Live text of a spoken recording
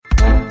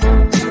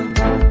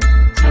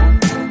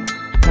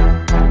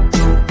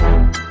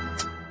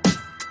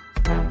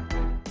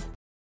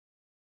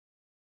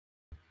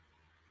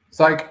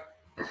Psych,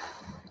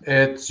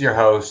 it's your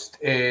host,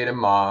 Aiden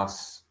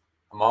Moss.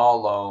 I'm all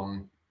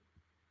alone.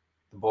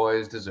 The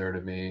boys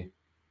deserted me.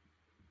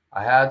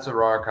 I had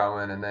Zarar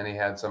coming, and then he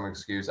had some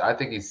excuse. I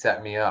think he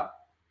set me up.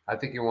 I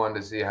think he wanted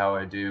to see how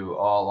I do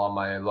all on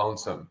my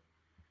lonesome.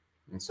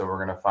 And so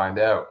we're going to find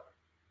out.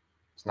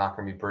 It's not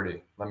going to be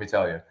pretty, let me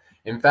tell you.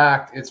 In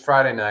fact, it's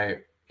Friday night.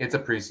 It's a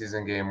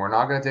preseason game. We're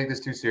not going to take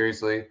this too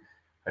seriously.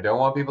 I don't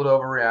want people to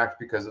overreact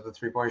because of the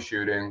three-point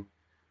shooting.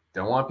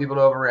 Don't want people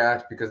to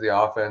overreact because the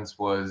offense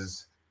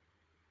was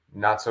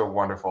not so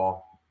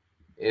wonderful.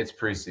 It's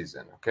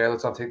preseason. Okay,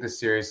 let's not take this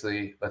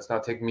seriously. Let's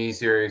not take me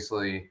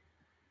seriously.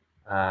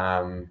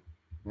 No,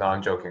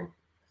 I'm joking.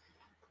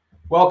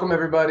 Welcome,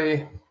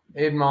 everybody.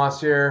 Aiden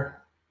Moss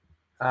here.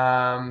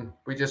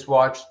 We just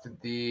watched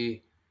the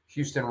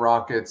Houston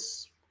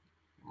Rockets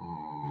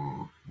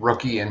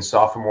rookie and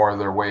sophomore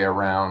their way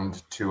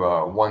around to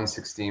a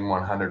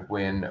 116-100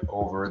 win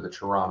over the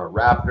Toronto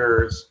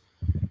Raptors.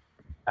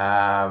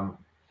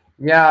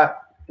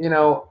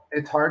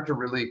 It's hard to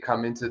really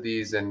come into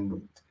these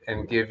and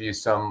give you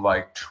some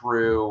like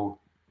true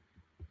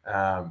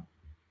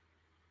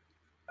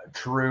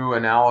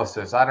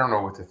analysis. I don't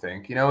know what to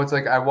think. It's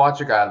like I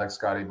watch a guy like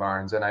Scotty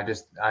Barnes and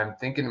I'm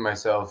thinking to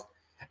myself,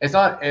 it's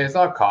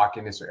not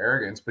cockiness or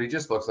arrogance, but he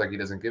just looks like he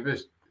doesn't give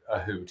a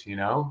hoot,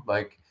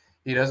 like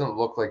he doesn't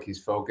look like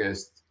he's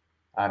focused.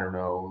 I don't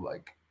know,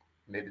 like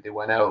maybe they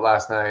went out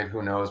last night,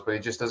 who knows, but he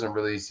just doesn't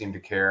really seem to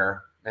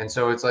care. And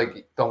so it's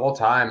like the whole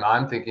time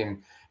I'm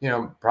thinking,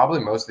 probably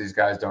most of these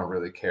guys don't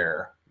really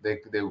care. They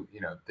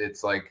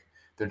it's like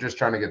they're just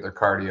trying to get their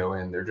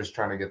cardio in. They're just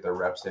trying to get their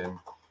reps in.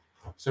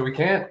 So we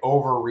can't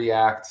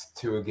overreact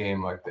to a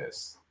game like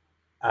this.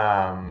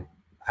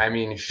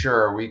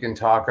 Sure, we can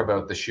talk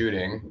about the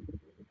shooting.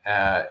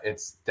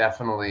 It's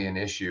definitely an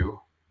issue.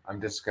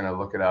 I'm just going to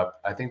look it up.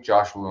 I think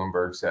Josh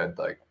Lewinberg said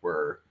like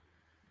we're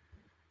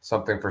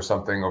something for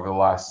something over the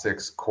last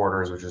 6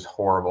 quarters, which is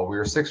horrible. We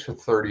were 6 for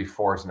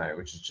 34 tonight,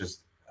 which is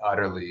just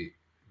utterly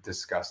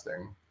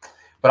disgusting.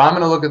 But I'm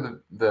going to look at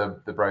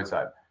the bright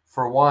side.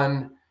 For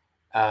one,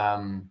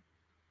 I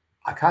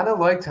kind of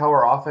liked how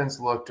our offense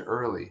looked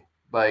early.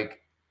 Like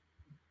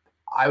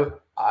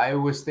I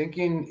was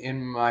thinking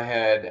in my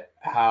head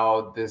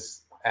how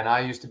this, and I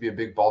used to be a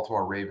big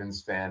Baltimore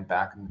Ravens fan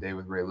back in the day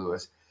with Ray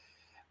Lewis.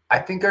 I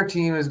think our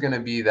team is going to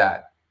be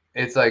that.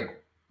 It's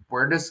like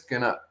we're just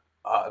going to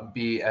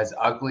be as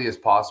ugly as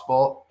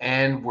possible,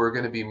 and we're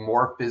going to be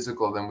more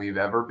physical than we've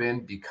ever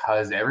been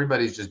because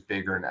everybody's just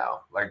bigger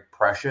now. Like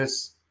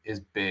Precious is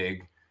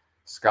big,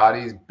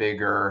 Scotty's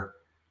bigger,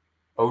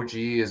 OG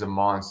is a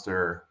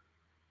monster,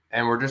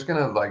 and we're just going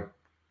to like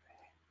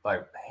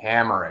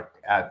hammer it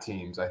at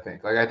teams. I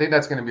think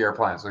that's going to be our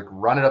plan. It's like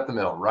run it up the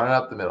middle,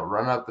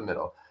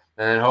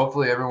 and then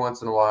hopefully every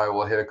once in a while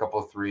we'll hit a couple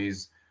of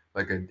threes,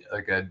 like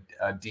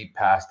a deep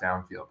pass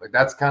downfield. Like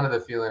that's kind of the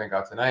feeling I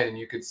got tonight, and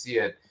you could see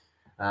it.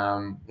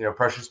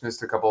 Precious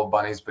missed a couple of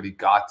bunnies, but he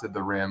got to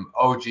the rim.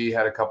 OG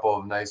had a couple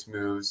of nice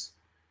moves.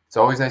 It's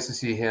always nice to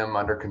see him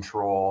under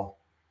control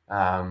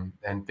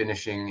and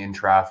finishing in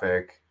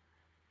traffic.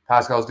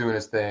 Pascal's doing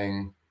his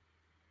thing.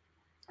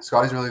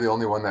 Scotty's really the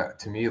only one that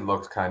to me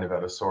looked kind of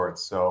out of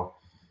sorts. So,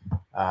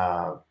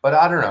 but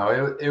I don't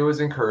know. It was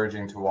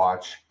encouraging to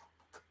watch.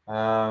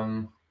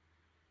 Other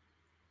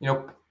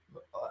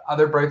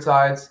bright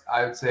sides,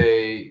 I would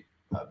say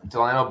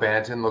Delano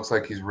Banton looks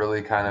like he's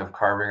really kind of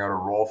carving out a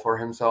role for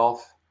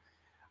himself.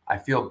 I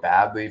feel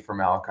badly for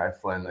Malachi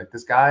Flynn. Like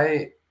this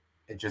guy,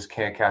 it just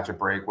can't catch a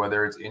break,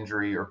 whether it's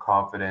injury or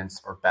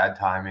confidence or bad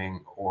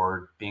timing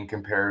or being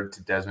compared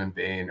to Desmond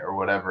Bane or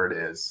whatever it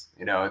is.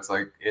 It's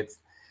like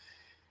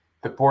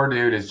the poor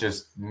dude is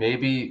just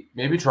maybe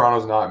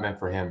Toronto's not meant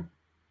for him.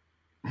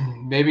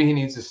 Maybe he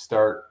needs to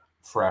start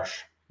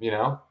fresh,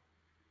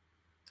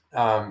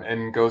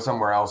 and go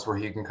somewhere else where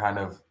he can kind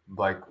of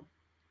like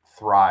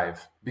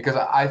thrive. Because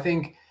I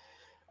think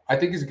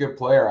he's a good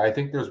player. I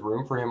think there's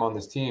room for him on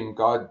this team.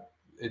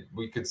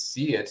 We could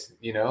see it,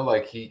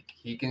 like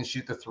he can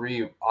shoot the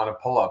three on a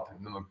pull-up.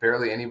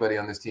 Barely anybody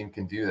on this team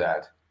can do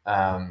that.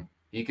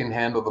 He can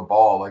handle the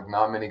ball. Like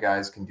not many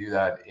guys can do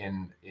that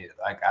in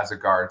like as a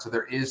guard. So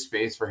there is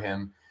space for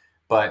him,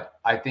 but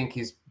I think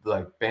he's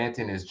like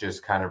Banton is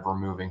just kind of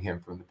removing him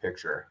from the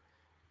picture.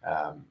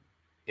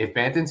 If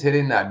Banton's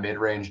hitting that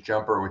mid-range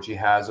jumper, which he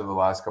has over the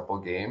last couple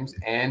of games,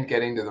 and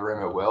getting to the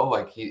rim at will,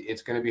 like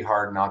it's going to be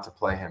hard not to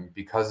play him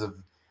because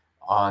of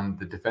on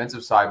the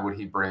defensive side what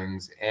he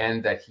brings,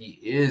 and that he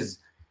is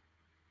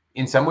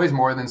in some ways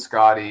more than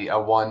Scotty a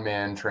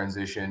one-man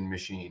transition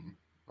machine.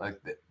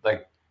 Like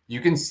you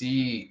can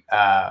see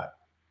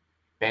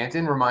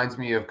Banton reminds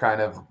me of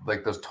kind of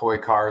like those toy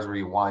cars where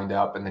you wind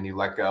up and then you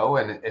let go.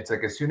 And it's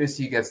like as soon as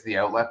he gets the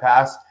outlet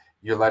pass,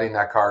 you're letting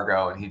that car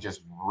go and he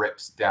just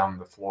rips down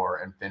the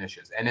floor and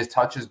finishes. And his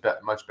touch is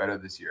much better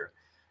this year.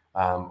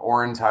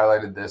 Oren's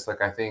highlighted this.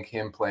 Like I think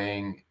him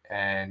playing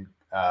and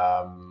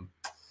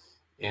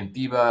in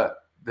the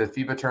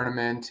FIBA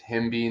tournament,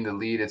 him being the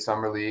lead at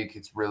Summer League,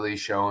 it's really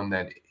shown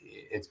that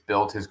it's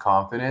built his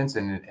confidence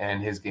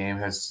and his game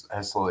has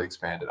slowly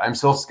expanded. I'm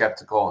still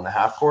skeptical in the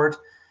half court,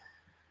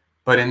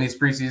 but in these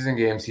preseason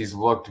games, he's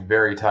looked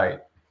very tight.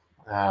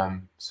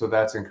 So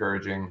that's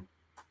encouraging.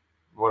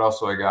 What else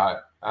do I got?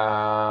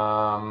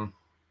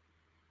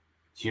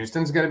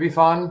 Houston's going to be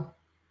fun.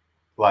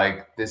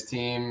 Like, this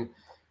team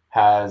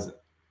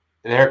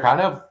they're kind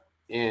of,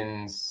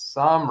 in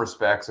some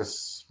respects, a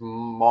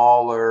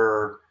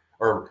smaller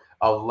or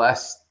a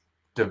less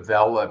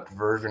developed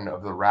version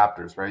of the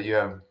Raptors, right? You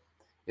have,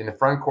 in the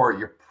front court,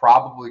 you're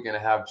probably going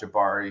to have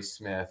Jabari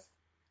Smith,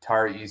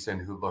 Tari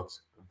Eason, who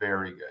looks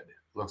very good.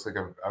 Looks like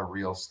a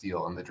real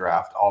steal in the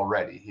draft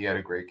already. He had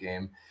a great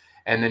game.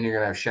 And then you're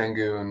going to have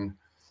Şengün,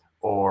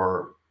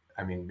 or,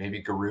 I mean,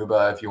 maybe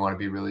Garuba if you want to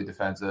be really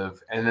defensive.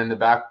 And then the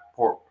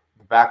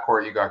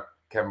backcourt, you got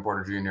Kevin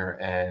Porter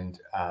Jr. and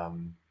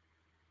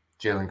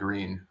Jalen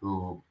Green,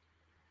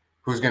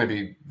 who's going to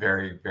be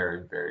very,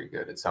 very, very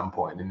good at some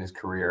point in his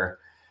career.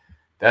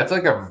 That's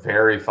like a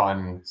very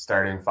fun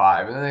starting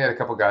five. And then they got a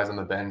couple guys on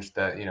the bench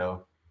that,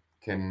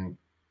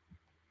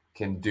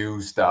 can do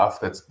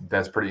stuff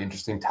that's pretty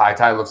interesting.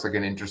 Ty looks like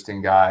an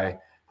interesting guy.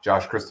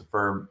 Josh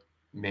Christopher,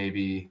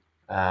 maybe.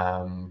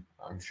 I'm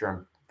sure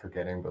I'm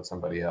forgetting about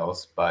somebody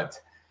else, but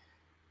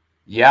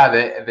yeah,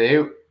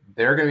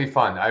 they're going to be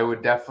fun. I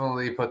would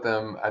definitely put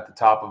them at the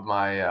top of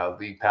my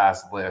league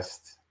pass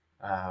list.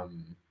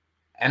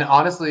 And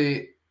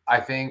honestly, I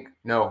think,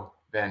 no,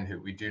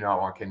 Ben, we do not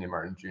want Kenyon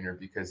Martin Jr.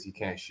 because he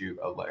can't shoot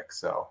a lick,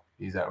 so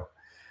he's out.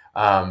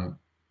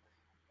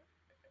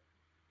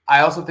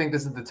 I also think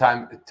this is the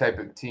type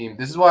of team.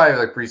 This is why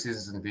like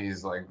preseason B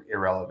is like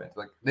irrelevant.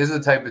 Like, this is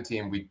the type of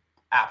team we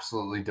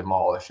absolutely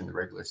demolish in the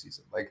regular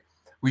season. Like,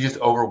 we just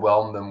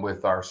overwhelm them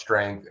with our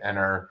strength and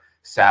our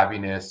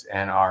savviness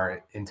and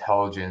our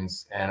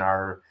intelligence and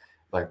our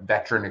like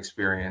veteran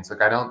experience.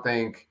 Like, I don't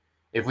think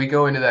if we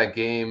go into that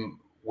game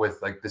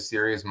with like the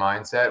serious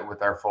mindset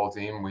with our full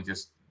team, we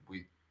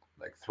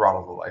like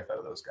throttle the life out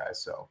of those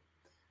guys. So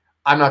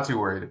I'm not too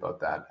worried about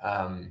that.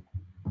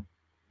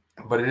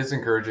 But it is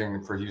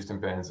encouraging for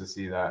Houston fans to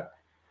see that.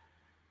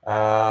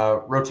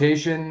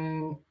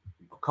 Rotation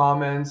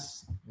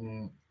comments,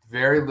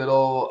 very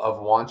little of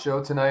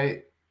Juancho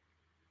tonight.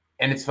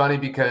 And it's funny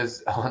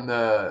because on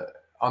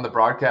the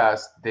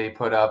broadcast, they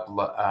put up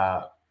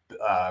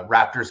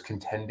Raptors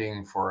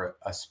contending for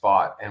a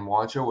spot, and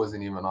Juancho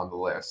wasn't even on the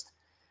list.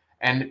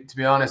 And to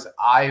be honest,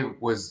 I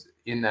was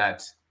in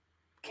that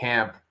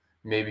camp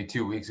maybe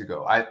 2 weeks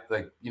ago.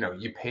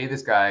 You pay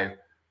this guy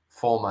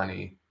full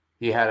money.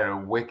 He had a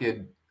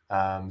wicked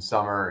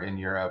summer in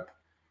Europe.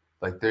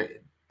 Like,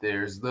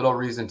 there's little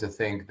reason to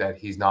think that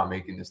he's not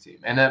making this team,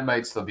 and that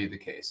might still be the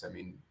case. I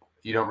mean,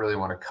 you don't really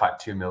want to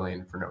cut $2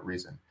 million for no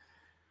reason.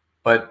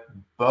 But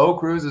Bo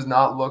Cruz has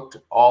not looked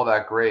all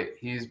that great.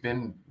 He's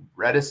been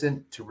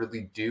reticent to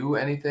really do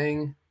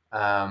anything.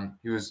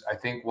 He was, I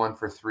think, 1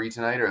 for 3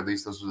 tonight, or at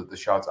least those were the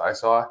shots I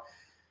saw.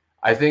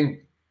 I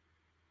think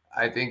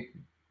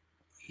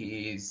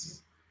he's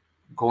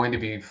going to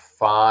be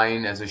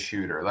fine as a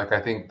shooter. Like,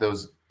 I think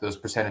those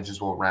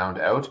percentages will round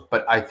out.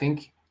 But I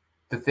think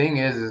the thing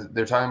is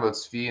they're talking about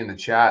Svi in the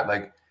chat.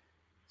 Like,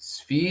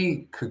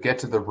 Svi could get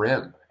to the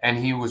rim, and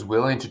he was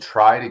willing to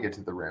try to get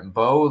to the rim.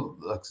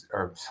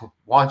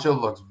 Juancho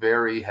looks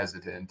very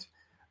hesitant.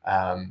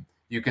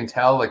 You can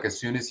tell, like, as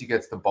soon as he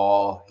gets the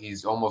ball,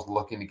 he's almost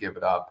looking to give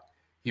it up.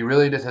 He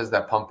really just has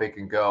that pump fake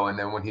and go, and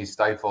then when he's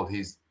stifled,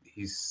 he's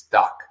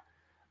stuck.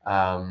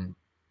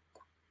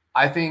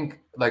 I think,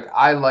 like,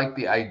 I like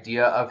the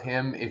idea of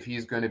him if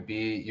he's going to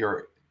be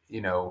your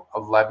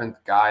 11th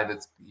guy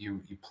that's you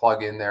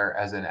plug in there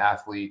as an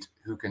athlete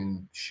who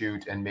can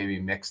shoot and maybe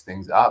mix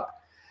things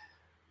up.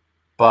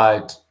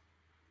 But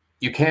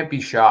you can't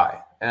be shy.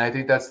 And I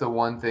think that's the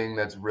one thing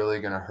that's really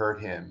going to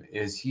hurt him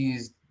is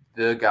he's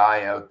the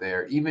guy out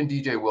there. Even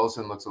DJ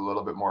Wilson looks a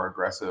little bit more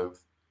aggressive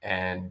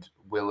and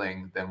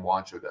willing than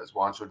Juancho does.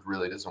 Juancho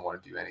really doesn't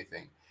want to do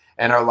anything.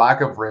 And our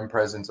lack of rim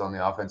presence on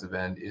the offensive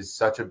end is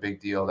such a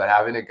big deal that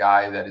having a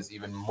guy that is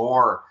even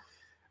more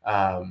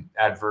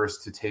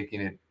adverse to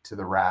taking it to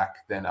the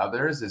rack than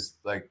others is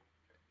like,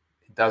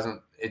 it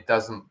doesn't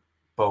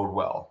bode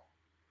well.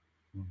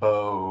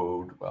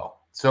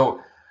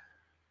 So,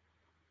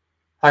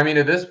 I mean,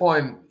 at this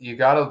point, you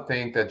got to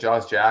think that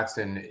Josh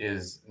Jackson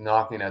is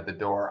knocking at the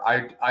door.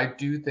 I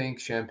do think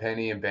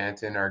Champagnie and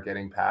Banton are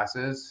getting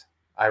passes.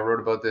 I wrote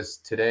about this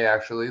today,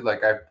 actually.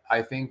 Like,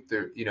 I think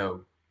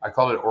I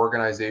call it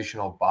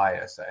organizational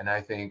bias. And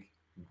I think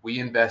we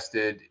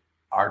invested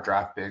our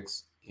draft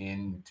picks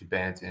into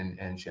Banton,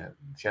 and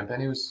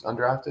Champagnie was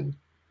undrafted.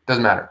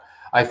 Doesn't matter.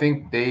 I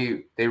think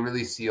they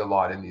really see a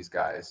lot in these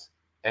guys.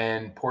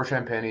 And poor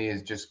Champagnie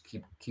is just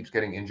keeps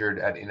getting injured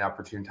at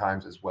inopportune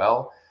times as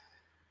well.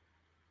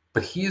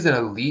 But he's an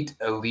elite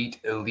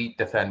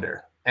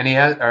defender. And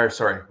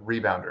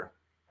rebounder.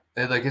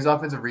 And like, his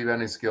offensive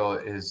rebounding skill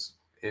is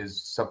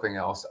something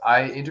else.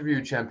 I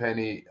interviewed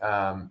Champagnie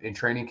in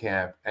training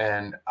camp,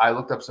 and I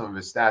looked up some of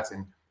his stats,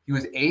 and he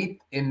was 8th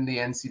in the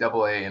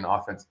NCAA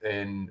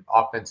in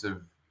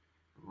offensive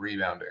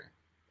rebounding.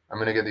 I'm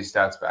going to get these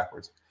stats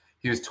backwards.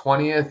 He was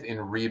 20th in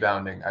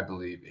rebounding, I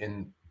believe,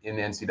 in the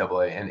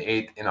NCAA, and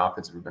 8th in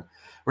offensive rebound.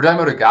 We're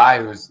talking about a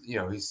guy who's,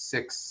 he's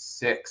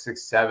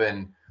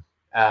 6'6",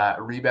 6'7",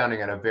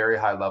 rebounding at a very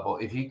high level.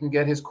 If he can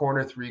get his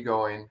corner three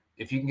going,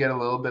 if he can get a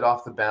little bit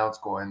off the bounce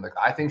going, like,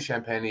 I think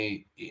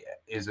Champagnie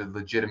is a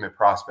legitimate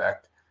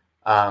prospect,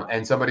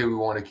 and somebody we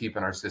want to keep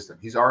in our system.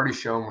 He's already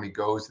shown when he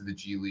goes to the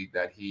G League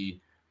that he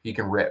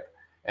can rip.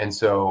 And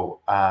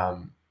so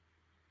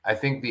I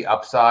think the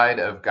upside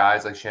of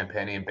guys like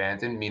Champagnie and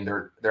Banton mean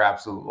they're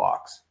absolute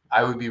locks.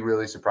 I would be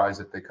really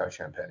surprised if they cut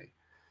Champagnie.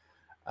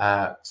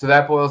 So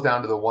that boils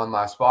down to the one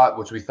last spot,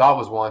 which we thought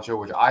was Juancho,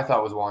 which I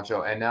thought was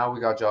Juancho. And now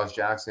we got Josh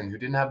Jackson, who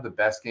didn't have the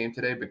best game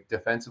today, but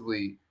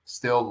defensively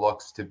still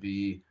looks to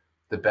be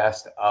the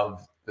best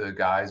of the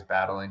guys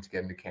battling to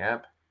get into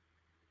camp.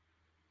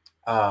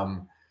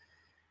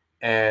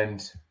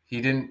 And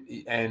he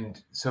didn't.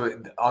 And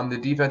so on the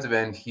defensive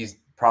end, he's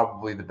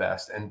probably the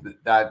best. And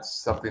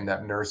that's something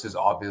that Nurse is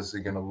obviously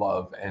going to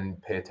love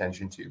and pay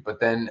attention to. But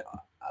then,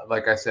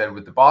 like I said,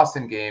 with the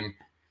Boston game,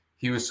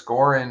 he was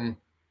scoring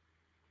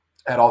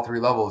at all three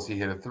levels. He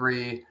hit a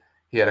three.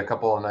 He had a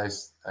couple of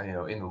nice,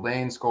 in the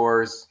lane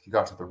scores. He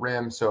got to the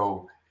rim.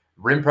 So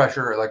rim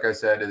pressure, like I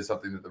said, is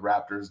something that the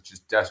Raptors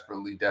just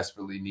desperately,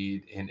 desperately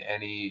need in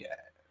any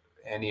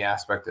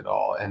aspect at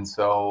all. And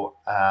so,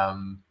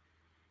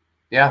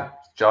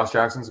 Josh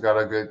Jackson's got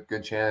a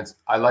good chance.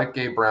 I like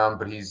Gabe Brown,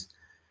 but he's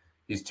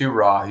too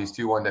raw. He's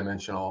too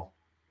one-dimensional.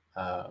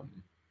 I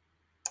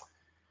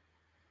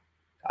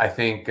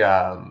think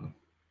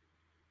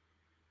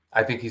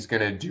he's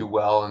going to do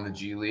well in the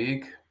G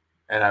League,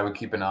 and I would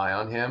keep an eye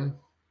on him.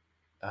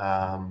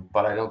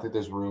 But I don't think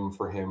there's room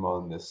for him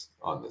on this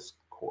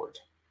court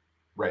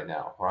right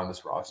now, or on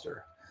this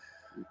roster.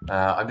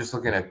 I'm just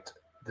looking at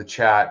the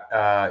chat.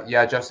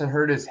 Justin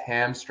hurt his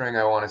hamstring,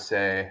 I want to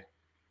say.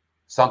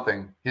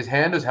 Something. His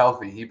hand is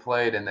healthy. He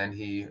played, and then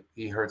he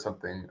hurt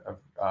something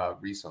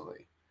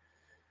recently.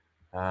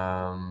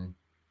 Also,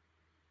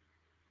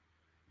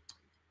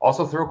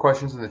 throw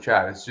questions in the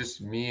chat. It's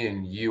just me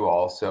and you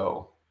all,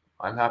 so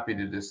I'm happy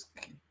to just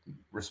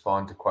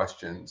respond to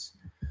questions.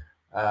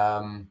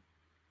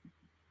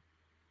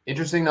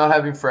 Interesting not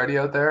having Freddie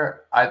out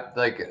there. I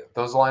like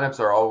those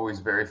lineups are always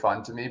very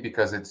fun to me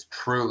because it's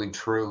truly,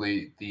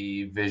 truly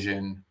the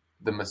vision,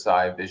 the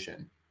Messiah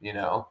vision.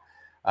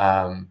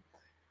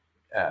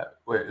 So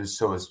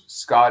it was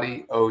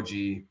Scotty, OG,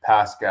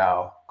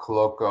 Pascal,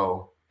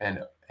 Koloko,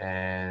 and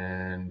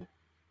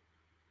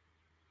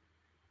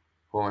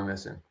who am I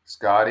missing?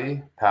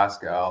 Scotty,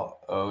 Pascal,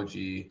 OG,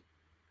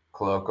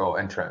 Koloko,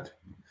 and Trent.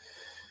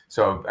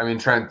 So I mean,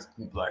 Trent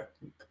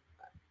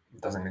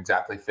doesn't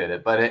exactly fit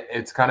it, but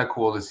it's kind of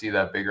cool to see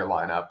that bigger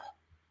lineup.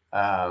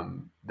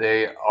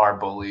 They are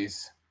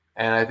bullies,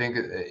 and I think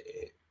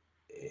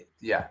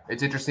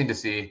it's interesting to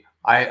see.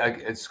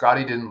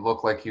 Scotty didn't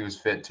look like he was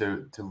fit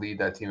to lead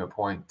that team at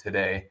point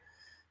today,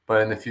 but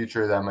in the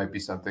future that might be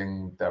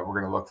something that we're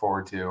going to look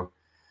forward to.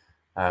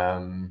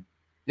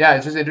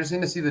 It's just interesting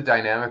to see the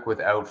dynamic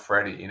without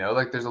Freddie.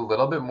 There's a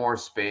little bit more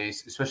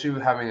space, especially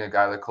with having a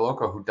guy like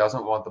Koloko who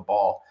doesn't want the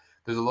ball.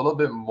 There's a little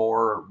bit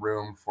more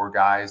room for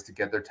guys to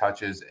get their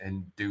touches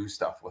and do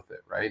stuff with it,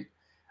 right?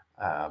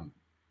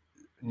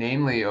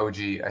 Namely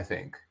OG, I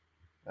think.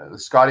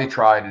 Scotty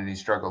tried and he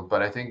struggled,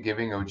 but I think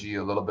giving OG a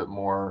little bit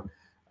more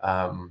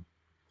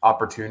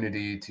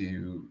opportunity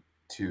to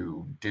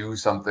do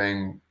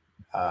something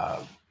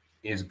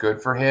is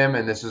good for him.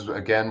 And this is,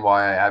 again,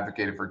 why I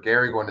advocated for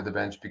Gary going to the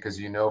bench, because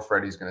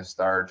Freddie's going to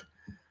start.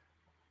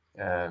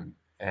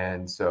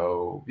 And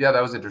so, that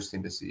was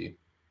interesting to see.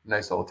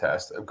 Nice little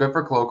test. Good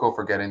for Koloko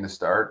for getting the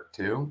start,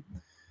 too.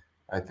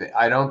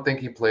 I don't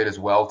think he played as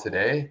well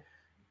today,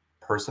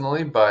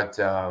 personally, but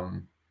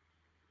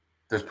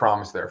there's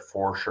promise there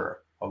for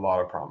sure. A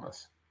lot of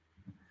promise.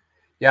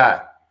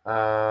 Yeah.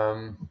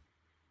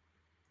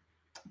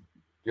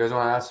 You guys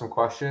want to ask some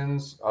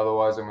questions?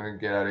 Otherwise, I'm going to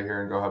get out of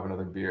here and go have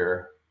another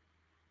beer.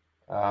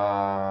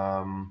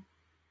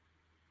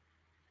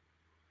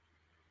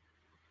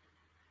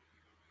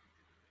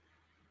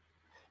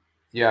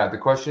 The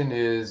question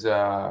is,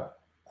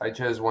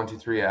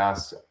 iChez123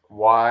 asks,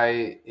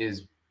 why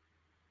is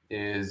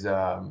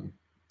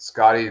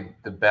Scotty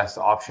the best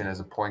option as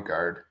a point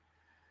guard?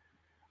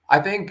 I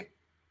think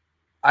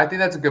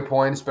that's a good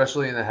point,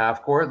 especially in the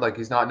half court. Like,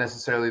 he's not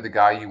necessarily the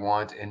guy you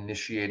want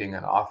initiating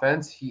an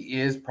offense.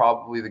 He is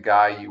probably the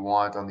guy you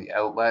want on the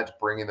outlet,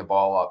 bringing the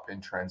ball up in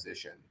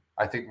transition.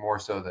 I think more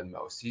so than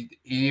most. He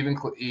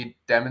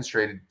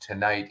demonstrated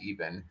tonight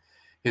even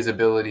his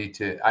ability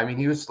to. I mean,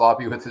 he was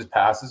sloppy with his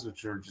passes,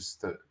 which were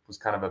was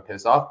kind of a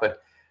piss off.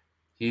 But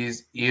he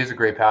is a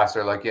great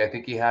passer. Like, I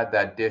think he had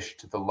that dish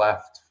to the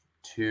left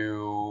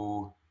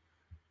to.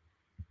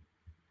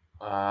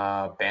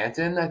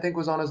 Banton, I think,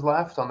 was on his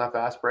left on that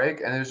fast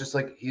break, and it was just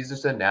like he's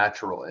just a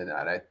natural in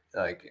that.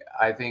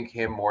 I think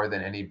him more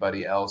than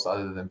anybody else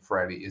other than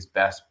Freddie is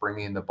best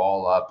bringing the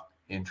ball up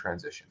in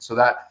transition. So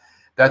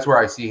that's where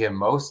I see him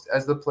most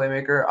as the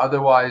playmaker.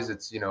 Otherwise,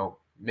 it's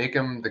make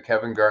him the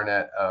Kevin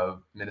Garnett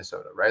of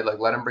Minnesota, right? Like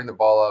let him bring the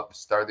ball up,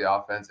 start the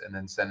offense, and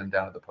then send him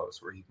down to the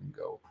post where he can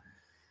go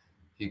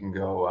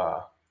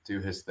do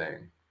his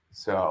thing.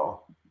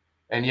 So,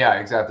 and yeah,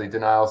 exactly.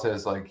 Denial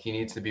says like he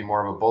needs to be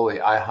more of a bully.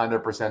 I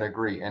 100%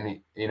 agree. And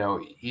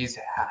he's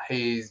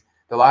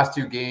the last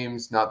 2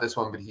 games, not this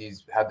one, but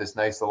he's had this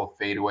nice little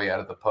fadeaway out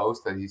of the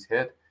post that he's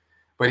hit.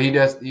 But he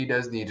does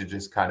need to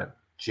just kind of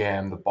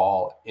jam the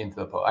ball into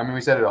the post. I mean,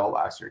 we said it all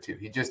last year too.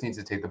 He just needs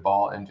to take the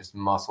ball and just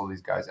muscle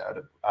these guys out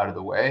of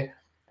the way,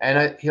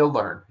 and he'll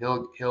learn.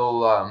 He'll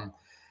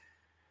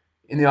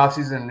in the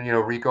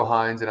offseason, Rico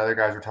Hines and other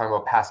guys were talking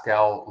about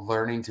Pascal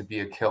learning to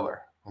be a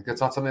killer. Like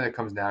that's not something that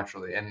comes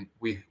naturally. And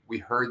we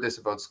heard this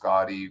about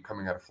Scotty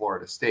coming out of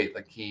Florida State.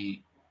 Like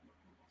he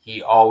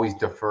always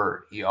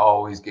deferred. He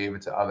always gave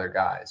it to other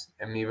guys.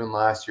 And even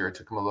last year, it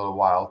took him a little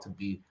while to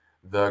be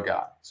the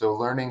guy. So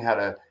learning how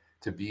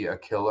to be a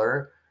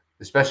killer,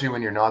 especially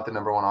when you're not the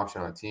number 1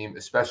 option on a team,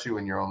 especially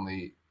when you're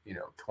only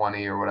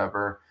 20 or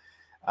whatever.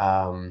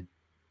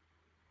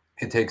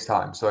 It takes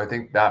time. So I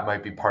think that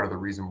might be part of the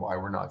reason why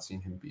we're not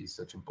seeing him be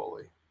such a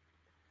bully.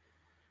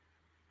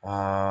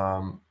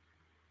 Amit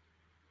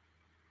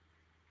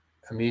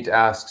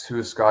asks, who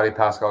is Scotty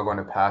Pascal going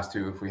to pass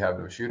to if we have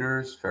no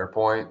shooters? Fair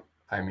point.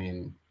 I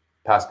mean,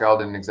 Pascal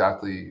didn't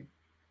exactly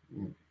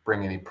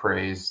bring any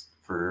praise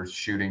for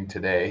shooting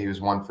today. He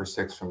was 1 for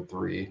 6 from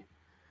 3.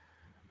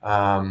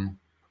 Van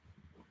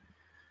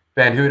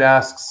Hood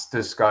asks,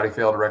 does Scotty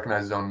fail to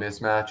recognize his own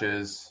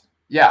mismatches?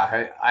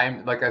 Yeah,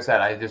 I'm like I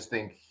said, I just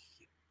think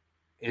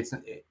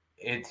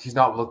he's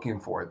not looking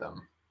for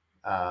them,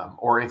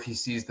 or if he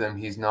sees them,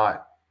 he's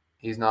not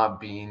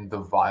being the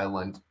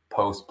violent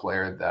post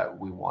player that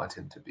we want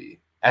him to be.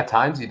 At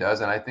times he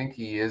does, and I think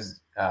he is.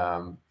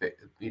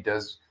 He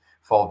does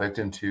fall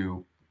victim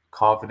to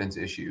confidence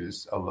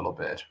issues a little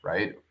bit,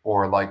 right?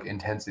 Or like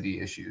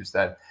intensity issues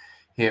that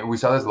we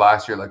saw this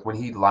last year. Like when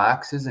he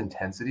lacks his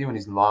intensity, when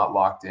he's not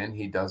locked in,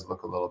 he does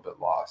look a little bit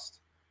lost.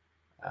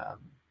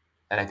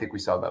 And I think we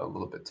saw that a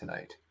little bit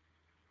tonight.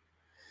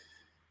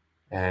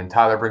 And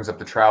Tyler brings up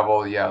the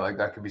travel. Yeah, like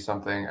that could be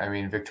something. I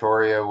mean,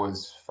 Victoria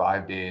was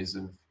 5 days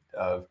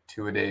of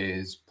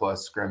 2-a-days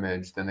plus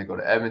scrimmage. Then they go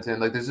to Edmonton.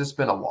 Like there's just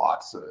been a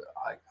lot. So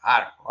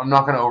I'm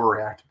not going to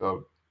overreact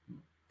about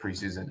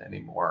preseason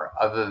anymore,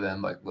 other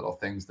than like little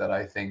things that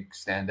I think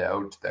stand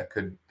out that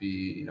could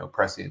be,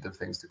 prescient of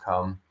things to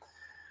come.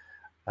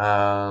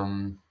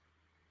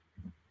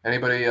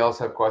 Anybody else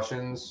have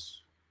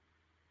questions?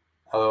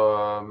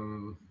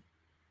 I'm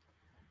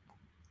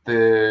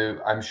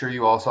sure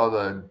you all saw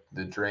the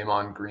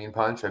Draymond Green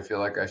punch. I feel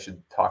like I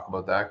should talk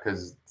about that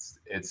because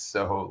it's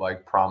so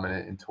like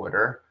prominent in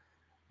Twitter.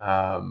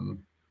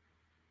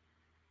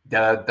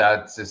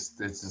 That's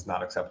just it's just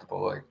not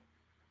acceptable. Like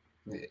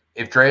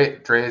if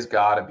Dre's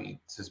got to be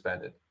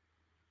suspended,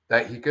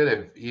 that he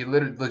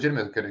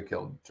legitimately could have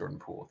killed Jordan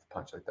Poole with a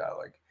punch like that.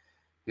 Like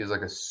he was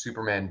like a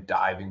Superman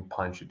diving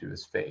punch into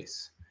his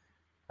face,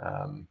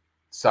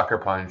 sucker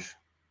punch.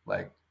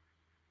 Like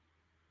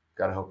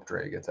gotta hope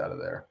Dre gets out of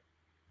there,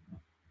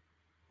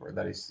 or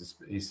that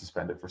he's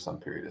suspended for some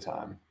period of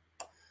time.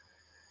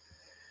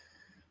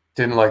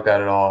 Didn't like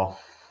that at all.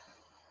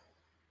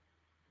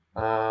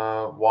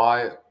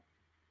 Why?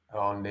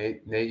 Oh,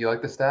 Nate, you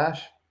like the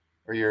stash,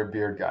 or you're a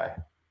beard guy?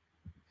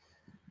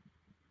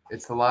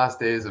 It's the last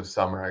days of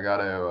summer. I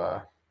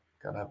gotta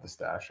have the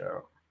stash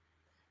out.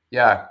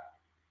 Yeah.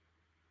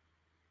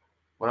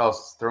 What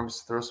else? Throw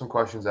some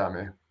questions at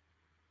me.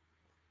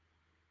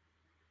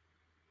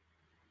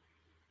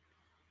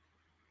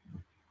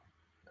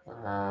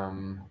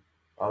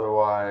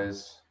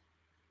 Otherwise,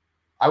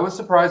 I was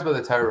surprised by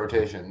the tight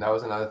rotation. That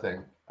was another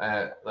thing.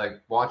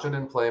 Like Wancho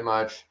didn't play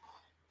much.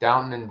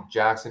 Downton and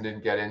Jackson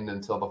didn't get in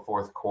until the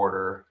 4th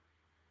quarter.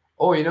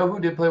 Oh, you know who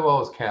did play well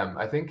was Kem.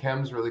 I think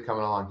Kem's really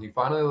coming along. He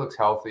finally looks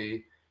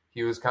healthy.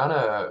 He was kind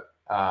of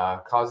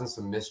causing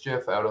some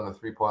mischief out on the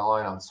 3-point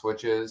line on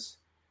switches.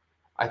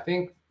 I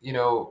think,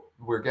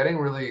 we're getting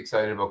really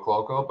excited about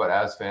Koloko, but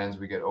as fans,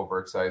 we get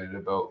overexcited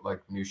about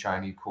like new,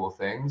 shiny, cool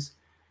things.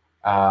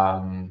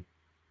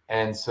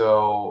 And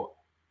so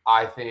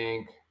I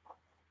think,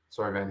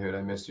 sorry, Van Hood,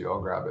 I missed you. I'll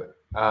grab it.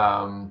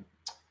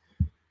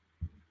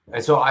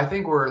 And so I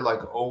think we're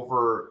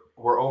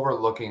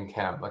overlooking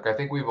Kem. Like I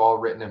think we've all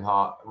written him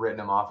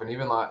off. And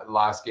even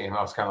last game,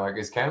 I was kind of like,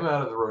 is Kem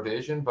out of the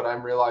rotation? But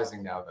I'm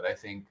realizing now that I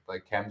think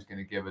like Kem's going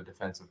to give a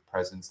defensive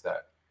presence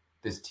that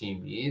this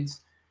team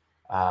needs.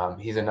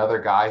 He's another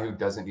guy who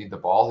doesn't need the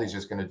ball. He's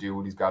just going to do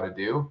what he's got to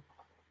do.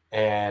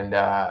 And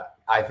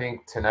I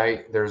think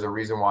tonight there's a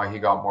reason why he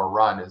got more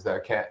run is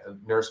that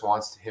Nurse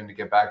wants him to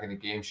get back into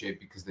game shape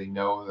because they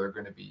know they're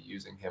going to be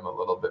using him a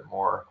little bit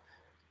more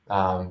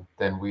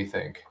than we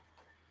think.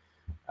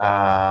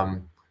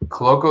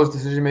 Koloko's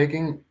decision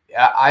making,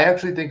 I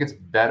actually think it's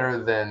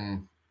better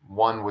than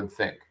one would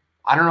think.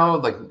 I don't know,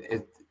 like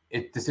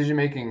decision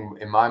making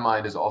in my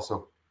mind is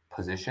also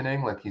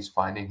positioning. Like he's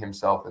finding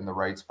himself in the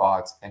right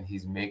spots and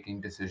he's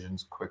making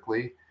decisions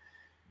quickly.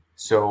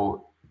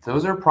 So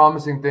those are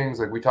promising things.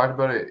 Like we talked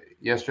about it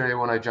yesterday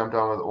when I jumped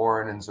on with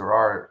Oren and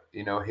Zarar.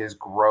 His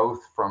growth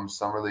from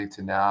summer league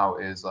to now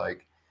is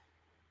like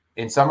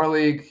in summer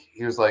league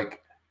he was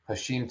like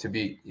Hashim to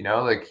beat.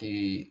 Like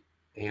he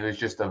was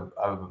just a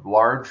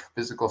large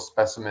physical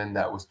specimen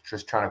that was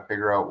just trying to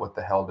figure out what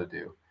the hell to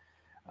do.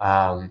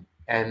 And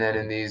then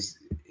in these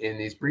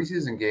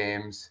preseason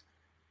games,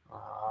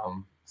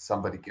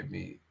 somebody give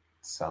me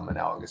some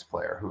analogous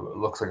player who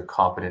looks like a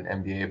competent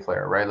NBA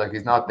player, right? Like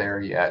he's not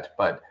there yet,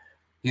 but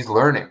he's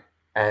learning.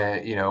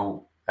 And,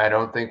 I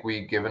don't think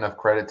we give enough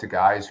credit to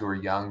guys who are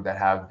young that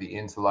have the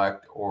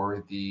intellect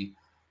or the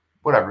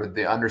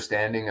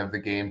understanding of the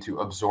game to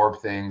absorb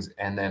things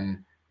and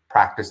then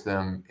practice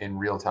them in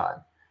real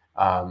time.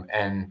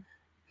 And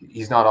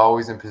he's not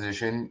always in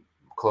position.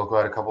 Koloko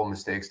had a couple of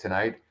mistakes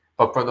tonight,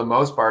 but for the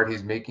most part,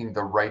 he's making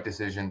the right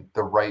decision,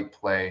 the right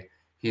play.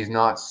 He's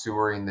not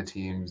sewering the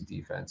team's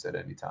defense at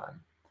any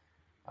time.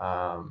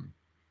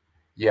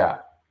 Yeah,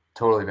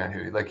 totally Van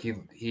Hu. Like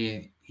he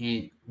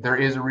there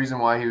is a reason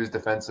why he was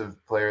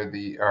defensive player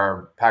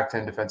or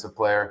Pac-10 defensive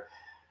player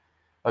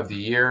of the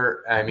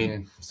year. I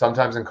mean,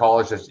 sometimes in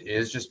college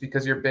just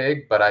because you're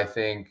big, but I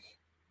think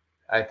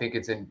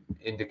it's an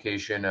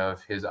indication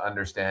of his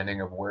understanding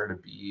of where to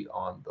be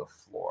on the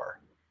floor.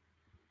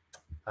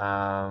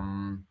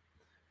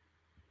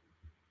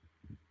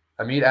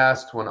 Amit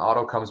asked, when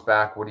Otto comes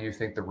back, what do you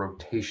think the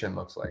rotation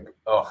looks like?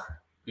 Ugh,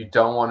 you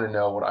don't want to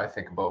know what I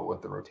think about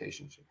what the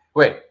rotation should be.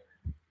 Wait,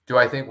 do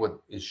I think what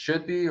it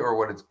should be or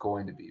what it's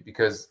going to be?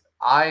 Because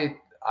I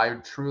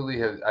truly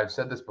have, I've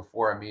said this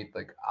before, Amit,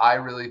 like I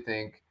really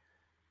think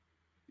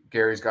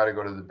Gary's got to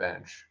go to the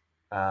bench.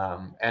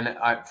 And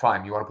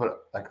fine, you want to put,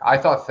 like, I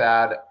thought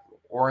Thad,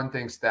 Oren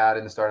thinks Thad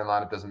in the starting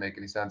lineup doesn't make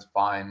any sense.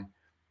 Fine.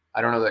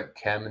 I don't know that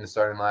Kem in the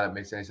starting lineup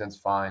makes any sense.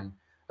 Fine.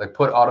 Like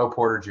put Otto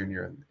Porter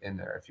Jr. in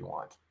there if you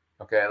want.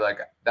 Okay, like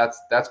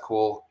that's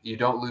cool. You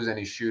don't lose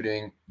any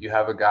shooting. You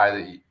have a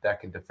guy that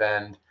can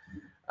defend,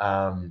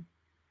 kind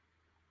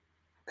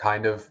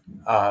of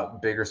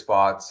bigger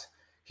spots.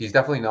 He's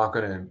definitely not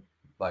going to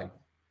like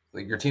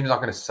your team's not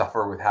going to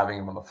suffer with having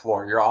him on the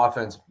floor. Your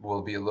offense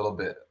will be a little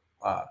bit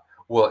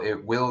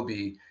it will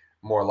be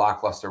more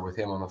lackluster with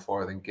him on the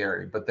floor than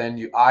Gary. But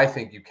then I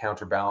think you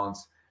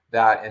counterbalance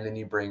that, and then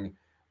you bring,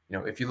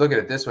 if you look at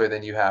it this way,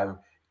 then you have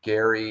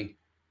Gary,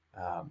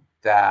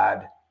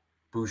 Thad,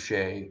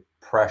 Boucher,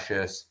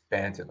 Precious,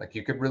 Banton. Like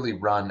you could really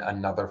run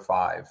another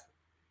 5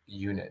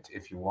 unit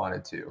if you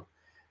wanted to.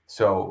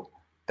 So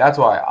that's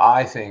why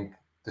I think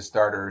the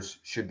starters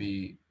should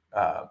be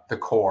the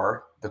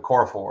core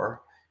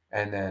 4,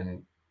 and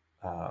then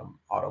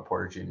Otto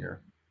Porter Jr.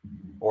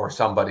 or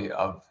somebody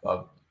of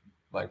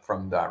like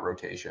from that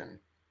rotation.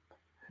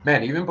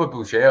 Man, even put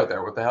Boucher out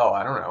there. What the hell?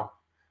 I don't know.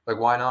 Like,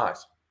 why not?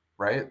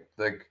 Right?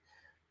 Like,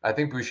 I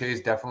think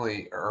Boucher's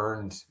definitely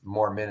earned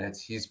more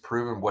minutes. He's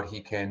proven what he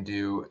can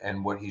do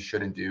and what he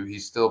shouldn't do.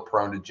 He's still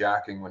prone to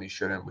jacking when he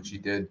shouldn't, which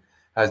he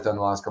has done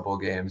the last couple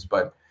of games.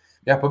 But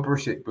yeah, put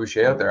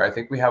Boucher out there. I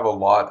think we have a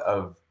lot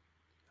of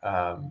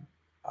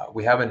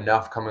we have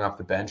enough coming off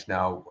the bench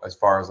now as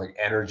far as like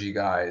energy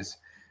guys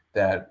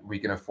that we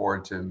can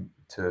afford to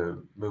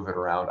move it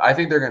around. I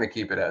think they're going to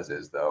keep it as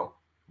is, though.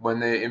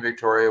 When in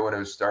Victoria, when it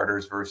was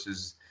starters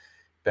versus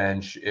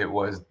bench, it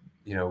was,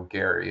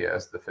 Gary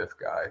as the 5th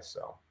guy.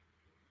 So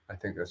I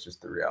think that's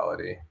just the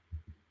reality.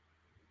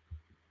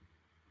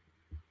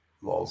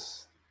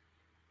 Lols.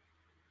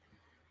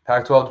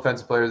 Pac-12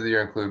 Defensive Players of the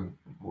Year include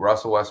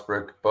Russell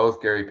Westbrook,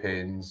 both Gary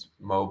Paytons,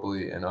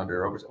 Mobley, and Andre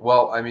Robertson.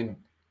 Well, I mean,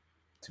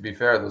 to be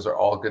fair, those are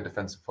all good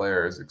defensive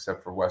players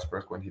except for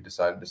Westbrook when he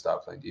decided to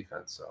stop playing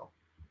defense. So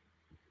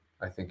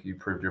I think you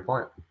proved your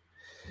point.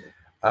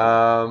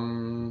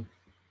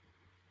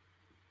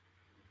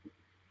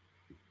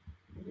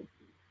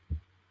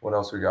 What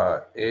else we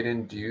got?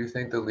 Aiden, do you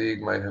think the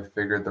league might have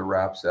figured the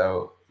Raps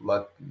out?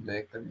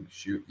 Make them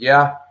shoot.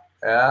 Yeah.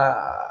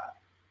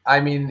 I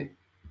mean,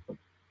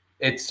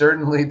 it's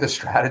certainly the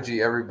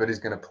strategy everybody's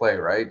going to play,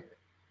 right?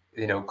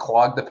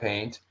 Clog the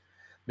paint,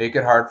 make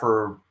it hard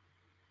for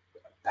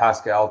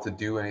Pascal to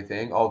do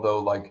anything. Although,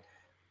 like,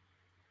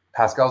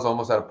 Pascal's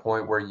almost at a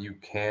point where you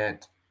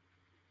can't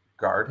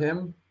guard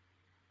him,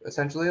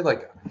 essentially.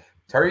 Like,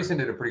 Tyrese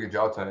did a pretty good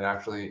job tonight,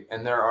 actually.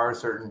 And there are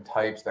certain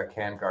types that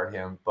can guard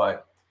him,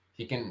 but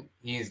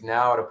he's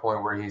now at a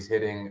point where he's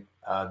hitting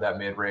that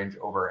mid-range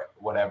over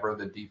whatever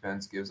the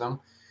defense gives him.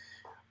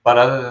 But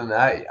other than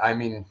that, I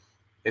mean,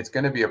 it's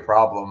going to be a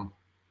problem.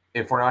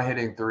 If we're not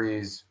hitting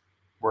threes,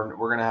 we're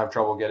going to have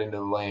trouble getting to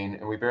the lane,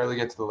 and we barely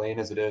get to the lane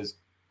as it is.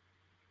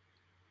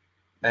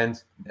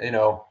 And,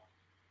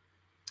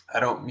 I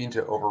don't mean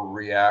to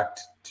overreact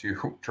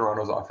to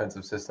Toronto's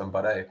offensive system,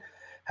 but I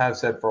have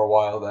said for a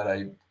while that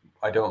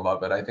I don't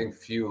love it. I think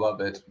few love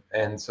it.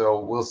 And so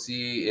we'll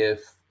see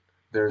if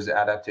there's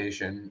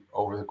adaptation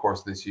over the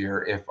course of this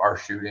year if our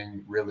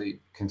shooting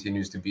really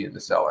continues to be in the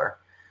cellar.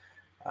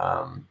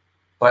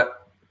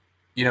 But,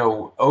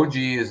 OG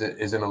is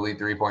an elite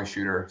 3-point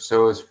shooter.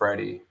 So is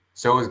Freddie.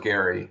 So is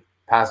Gary.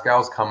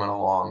 Pascal's coming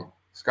along.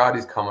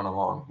 Scotty's coming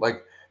along.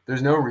 Like,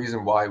 there's no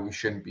reason why we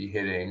shouldn't be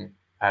hitting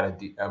at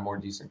a more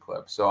decent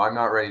clip. So I'm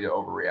not ready to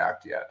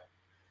overreact yet.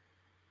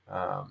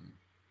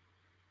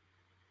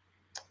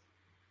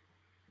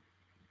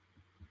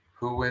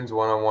 Who wins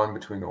one-on-one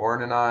between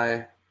Oren and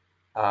I?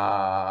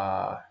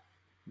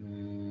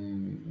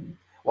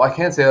 Well, I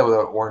can't say that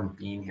without Oren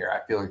being here.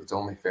 I feel like it's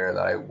only fair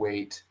that I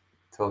wait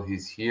till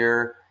he's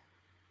here.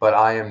 But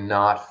I am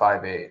not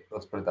 5'8".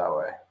 Let's put it that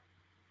way.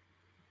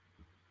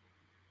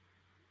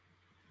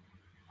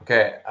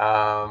 Okay.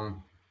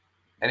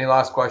 Any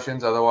last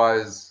questions?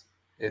 Otherwise,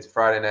 it's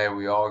Friday night.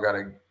 We all got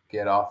to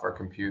get off our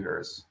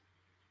computers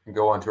and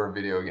go onto our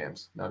video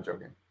games. No, I'm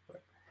joking.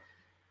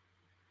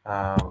 Did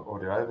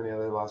I have any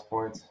other last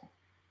points?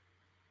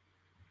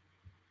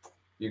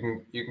 You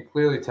can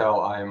clearly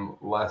tell I'm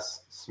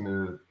less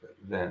smooth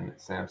than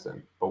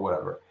Samson, but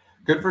whatever.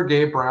 Good for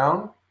Gabe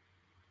Brown.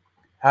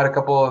 Had a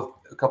couple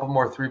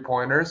more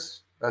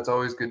 3-pointers. That's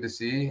always good to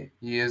see.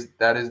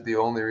 That is the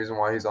only reason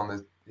why he's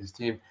on his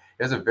team.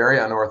 He has a very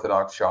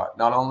unorthodox shot.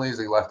 Not only is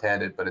he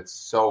left-handed, but it's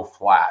so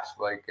flat.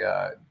 Like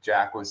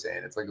Jack was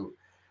saying, it's like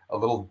a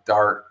little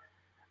dart.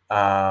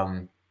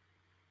 And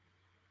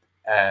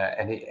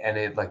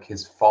it like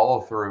his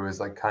follow through is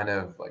like kind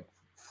of like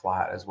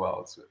flat as well.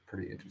 It's a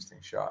pretty interesting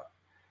shot.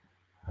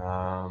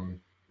 Yeah,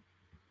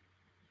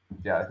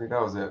 I think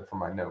that was it for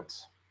my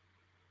notes.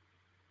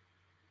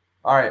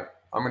 All right,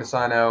 I'm going to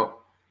sign out.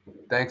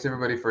 Thanks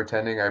everybody for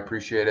attending. I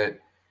appreciate it.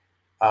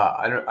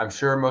 I'm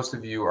sure most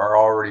of you are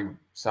already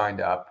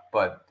signed up,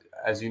 but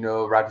as you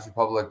know, Raptors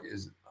Republic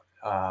is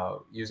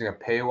using a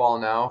paywall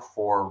now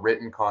for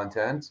written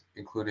content,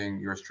 including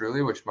yours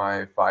truly, which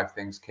my 5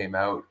 things came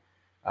out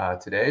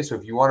today. So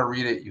if you want to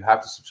read it, you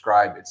have to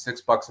subscribe. It's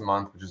 $6 a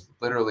month, which is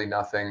literally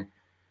nothing.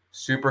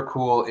 Super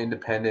cool,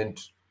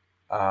 independent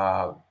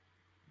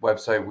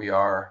website we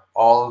are.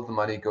 All of the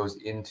money goes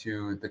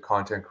into the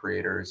content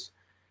creators.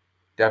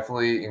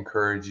 Definitely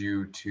encourage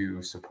you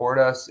to support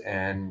us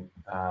and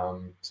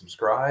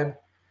subscribe.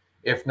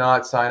 If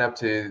not, sign up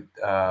to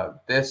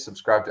this,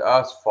 subscribe to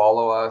us,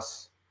 follow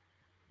us.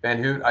 Van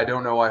Hoot, I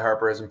don't know why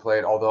Harper hasn't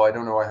played, although I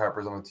don't know why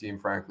Harper's on the team,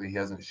 frankly. He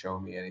hasn't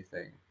shown me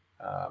anything.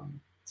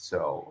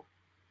 So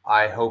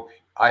I hope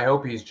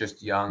he's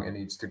just young and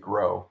needs to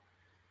grow.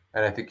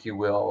 And I think he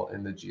will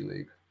in the G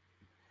League.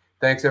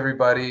 Thanks,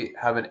 everybody.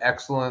 Have an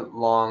excellent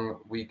long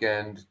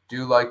weekend.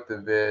 Do like the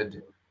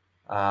vid.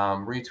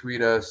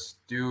 Retweet us.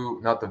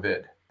 Not the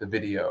vid, the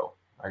video.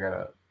 I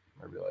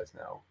realize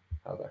now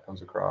how that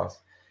comes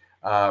across.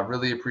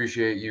 Really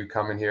appreciate you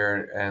coming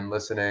here and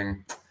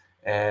listening.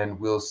 And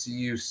we'll see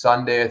you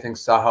Sunday. I think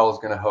Sahal is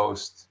going to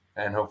host,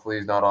 and hopefully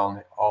he's not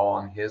all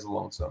on his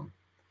lonesome.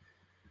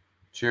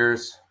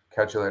 Cheers.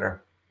 Catch you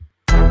later.